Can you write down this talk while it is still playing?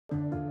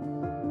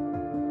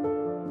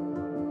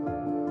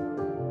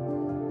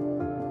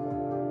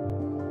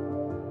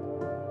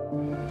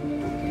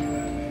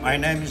My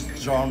name is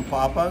John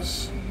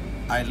Papas.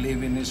 I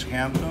live in East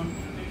Hampton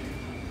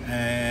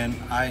and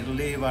I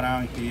live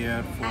around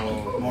here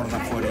for more than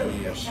 40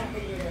 years.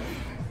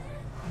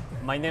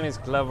 My name is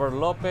Clever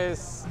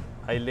Lopez.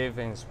 I live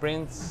in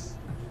Springs.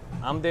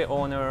 I'm the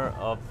owner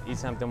of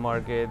East Hampton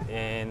Market,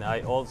 and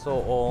I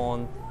also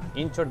own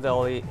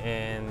Interdeli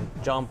and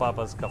John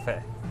Papa's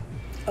Cafe.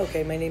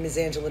 Okay, my name is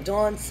Angela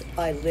Dawns.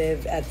 I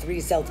live at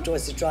 3 South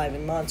Dorset Drive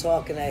in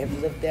Montauk, and I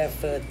have lived there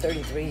for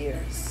 33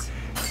 years.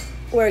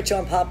 We're at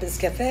John Papa's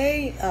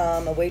Cafe.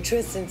 I'm a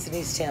waitress in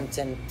East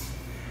Hampton.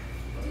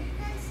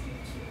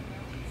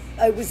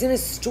 I was in a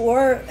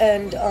store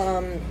and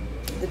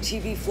the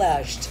TV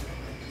flashed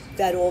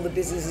that all the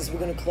businesses were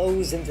going to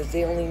close and that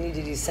they only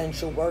needed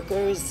essential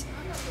workers.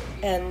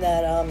 And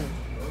that, at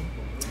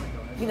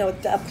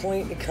that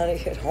point, it kind of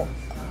hit home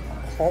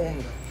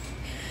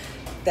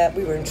that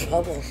we were in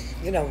trouble,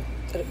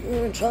 that we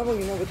were in trouble,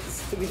 with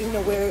this, we didn't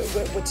know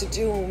what to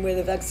do and where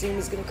the vaccine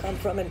was going to come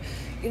from, and,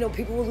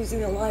 people were losing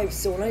their lives.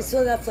 So when I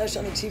saw that flash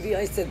on the TV,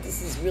 I said,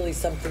 this is really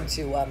something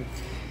to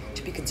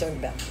be concerned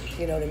about,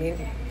 you know what I mean?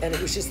 And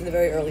it was just in the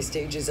very early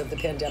stages of the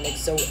pandemic,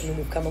 so,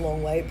 we've come a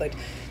long way, but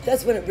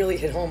that's when it really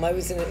hit home. I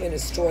was in a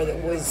store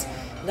that was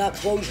not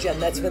closed yet,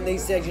 and that's when they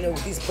said,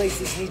 these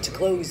places need to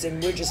close,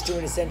 and we're just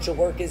doing essential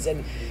workers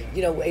and,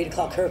 8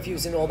 o'clock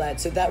curfews and all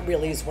that, so that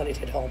really is when it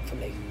hit home for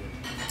me.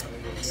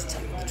 Just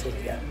tell you the truth,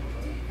 yeah.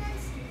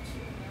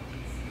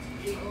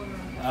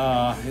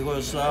 It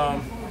was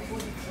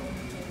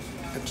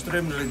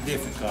extremely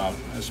difficult,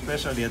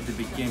 especially at the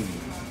beginning.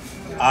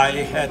 I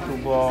had to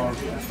work,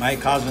 my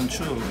cousin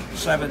too,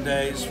 7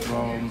 days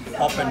from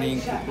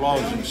opening to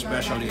closing,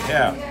 especially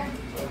here.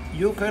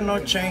 You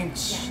cannot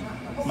change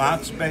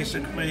much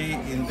basically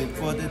in the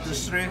food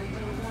industry.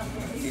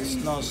 It's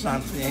not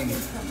something,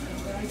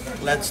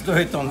 let's do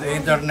it on the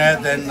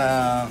internet and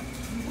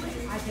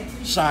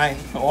sign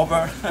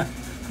over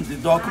the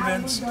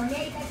documents.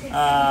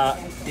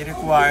 It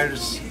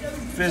requires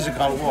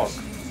physical work.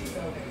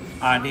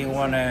 I didn't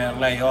want to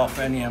lay off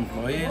any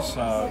employees.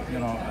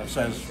 It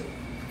says,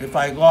 if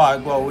I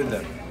go with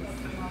them.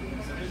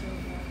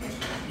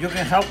 You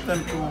can help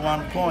them to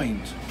one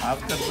point.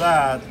 After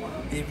that,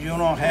 if you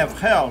don't have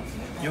help,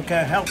 you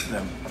can help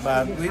them.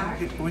 But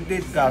we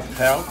did got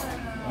help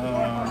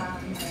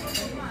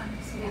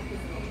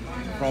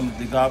from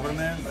the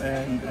government,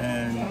 and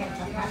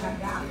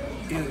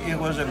it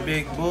was a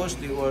big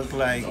boost. It was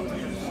like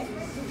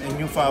a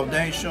new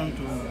foundation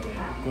to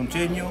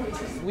continue.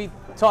 We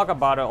talk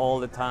about it all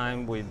the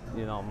time with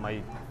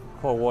my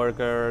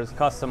co-workers,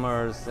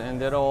 customers, and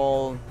they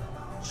all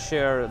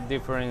share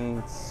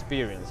different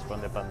experience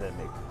from the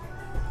pandemic.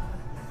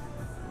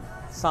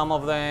 Some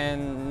of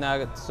them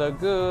not so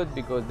good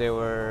because they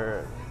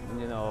were,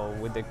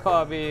 with the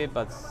COVID,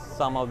 but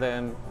some of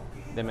them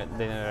they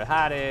never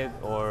had it,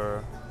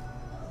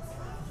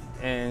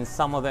 and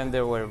some of them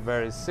they were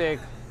very sick.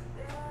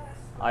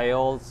 I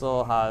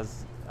also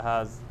has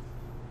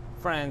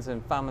friends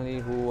and family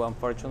who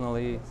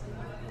unfortunately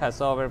has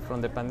suffered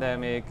from the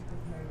pandemic,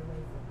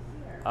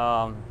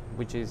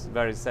 which is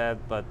very sad,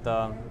 but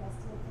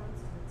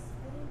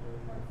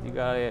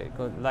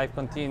life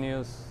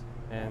continues,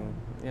 and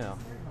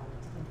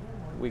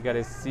we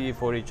gotta see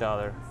for each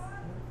other.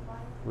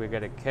 We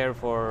gotta care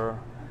for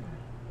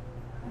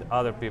the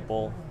other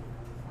people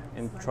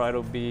and try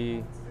to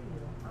be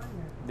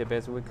the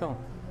best we can.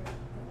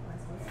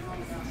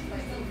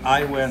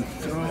 I went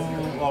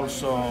through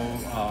also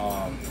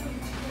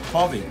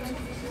COVID,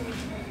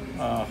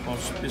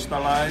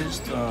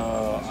 hospitalized.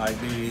 I've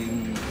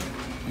been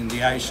in the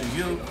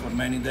ICU for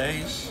many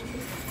days.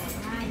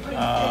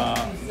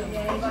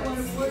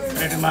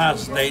 Pretty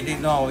much they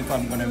didn't know if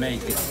I'm going to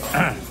make it.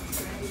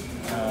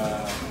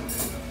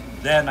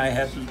 Then I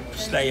had to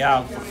stay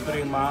out for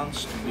 3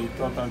 months to be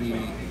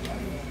totally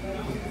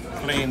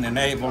clean and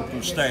able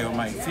to stay on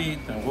my feet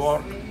and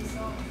work.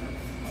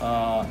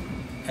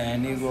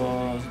 And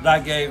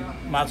that gave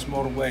much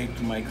more weight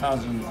to my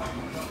cousin.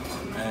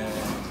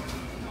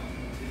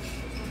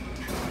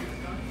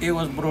 It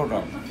was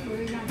brutal.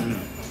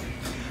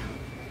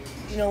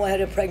 I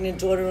had a pregnant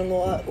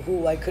daughter-in-law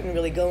who I couldn't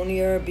really go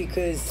near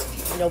because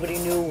nobody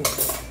knew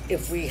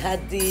if we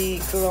had the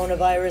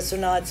coronavirus or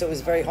not, so it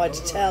was very hard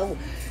to tell.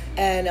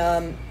 And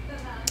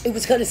it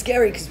was kind of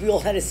scary because we all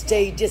had to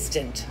stay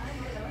distant.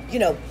 We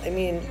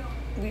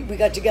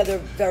got together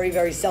very,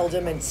 very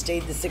seldom and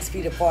stayed the 6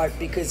 feet apart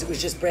because it was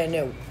just brand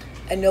new.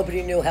 And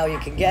nobody knew how you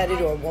could get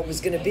it or what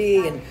was going to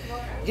be. And,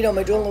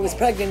 my daughter-in-law was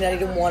pregnant and I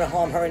didn't want to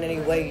harm her in any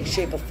way,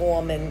 shape, or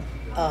form. And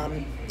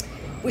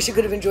wish I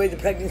could have enjoyed the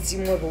pregnancy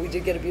more, but we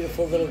did get a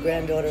beautiful little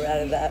granddaughter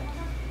out of that.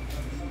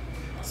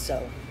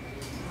 So.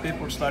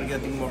 People start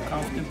getting more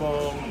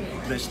comfortable.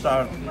 They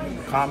start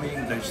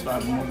coming. They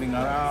start moving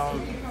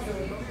around.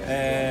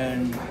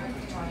 And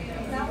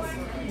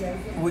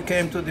we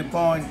came to the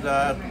point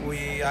that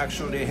we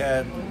actually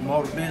had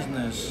more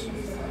business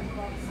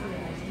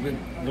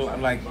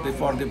like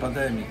before the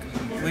pandemic.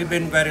 We've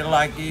been very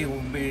lucky.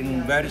 We've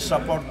been very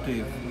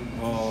supportive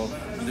of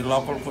the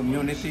local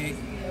community.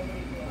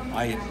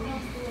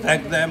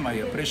 thank them. I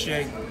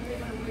appreciate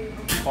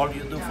all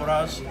you do for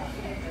us.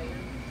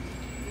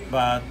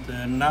 But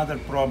another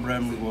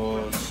problem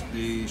was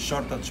the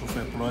shortage of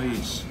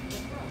employees.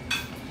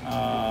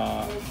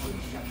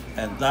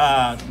 And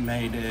that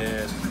made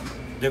it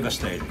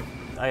devastating.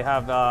 I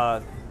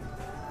have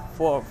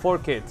four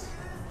kids.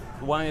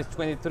 One is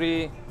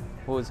 23,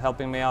 who's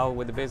helping me out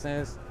with the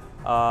business.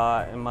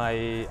 And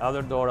my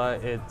other daughter,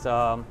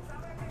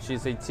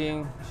 she's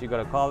 18. She got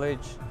to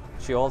college.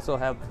 She also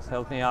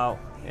helped me out.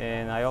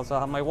 And I also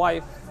have my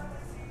wife,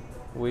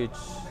 which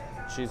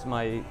she's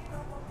my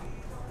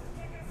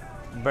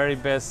very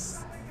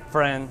best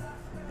friend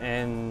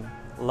and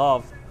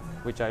love,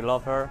 which I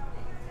love her.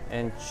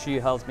 And she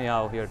helps me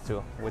out here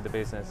too with the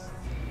business.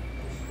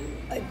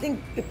 I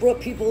think it brought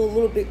people a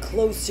little bit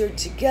closer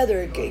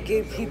together. It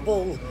gave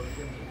people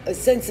a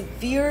sense of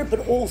fear,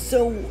 but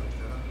also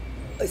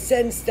a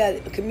sense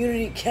that a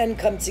community can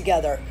come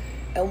together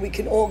and we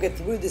can all get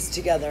through this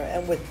together.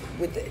 And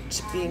with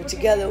it being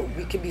together,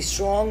 we can be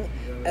strong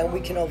and we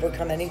can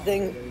overcome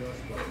anything.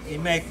 It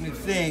made me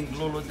think a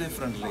little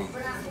differently.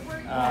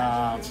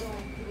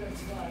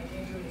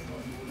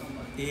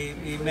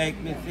 It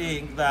made me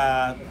think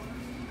that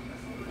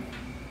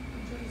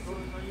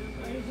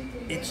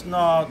it's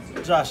not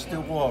just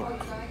the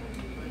work.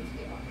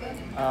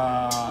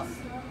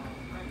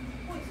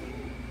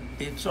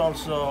 It's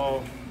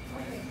also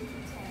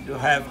you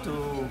have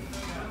to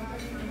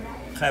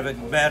have a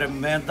better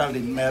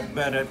mentality,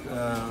 better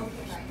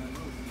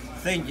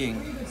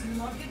thinking.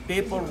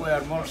 People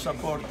were more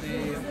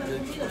supportive.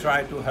 They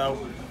tried to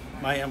help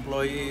my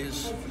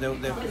employees.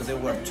 They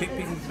were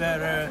tipping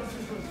better.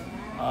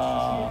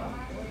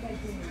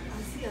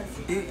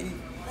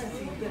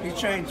 It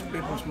changed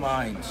people's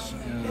minds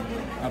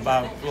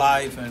about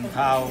life and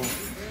how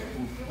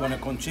we're going to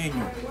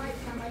continue.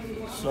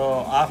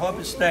 So I hope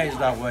it stays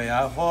that way.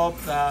 I hope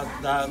that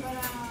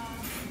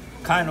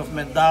kind of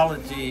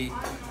mentality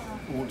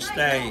would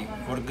stay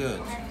for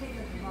good.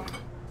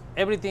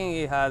 Everything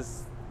it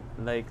has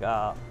like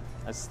a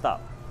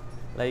stop.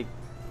 Like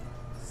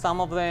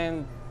some of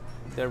them,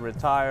 they're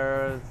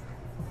retired.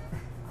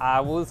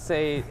 I would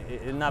say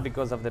not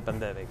because of the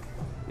pandemic.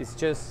 It's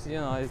just,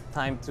 it's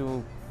time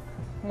to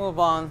move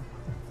on.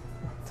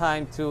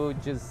 Time to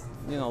just,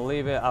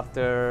 leave it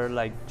after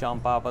like John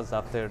Papa's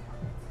after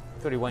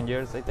 31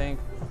 years, I think.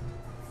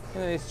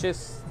 It's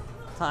just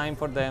time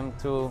for them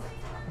to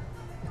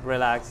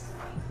relax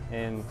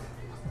and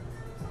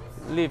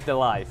live the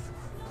life,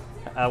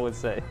 I would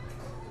say.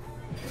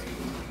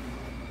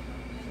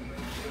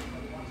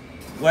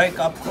 Wake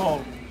up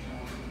call.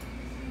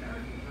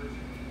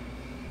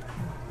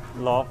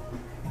 Love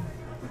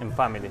and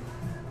family.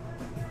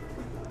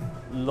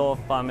 Love,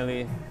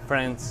 family,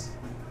 friends.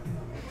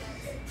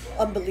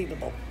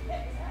 Unbelievable.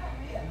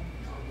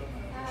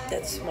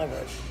 That's my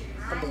word.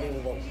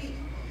 Unbelievable.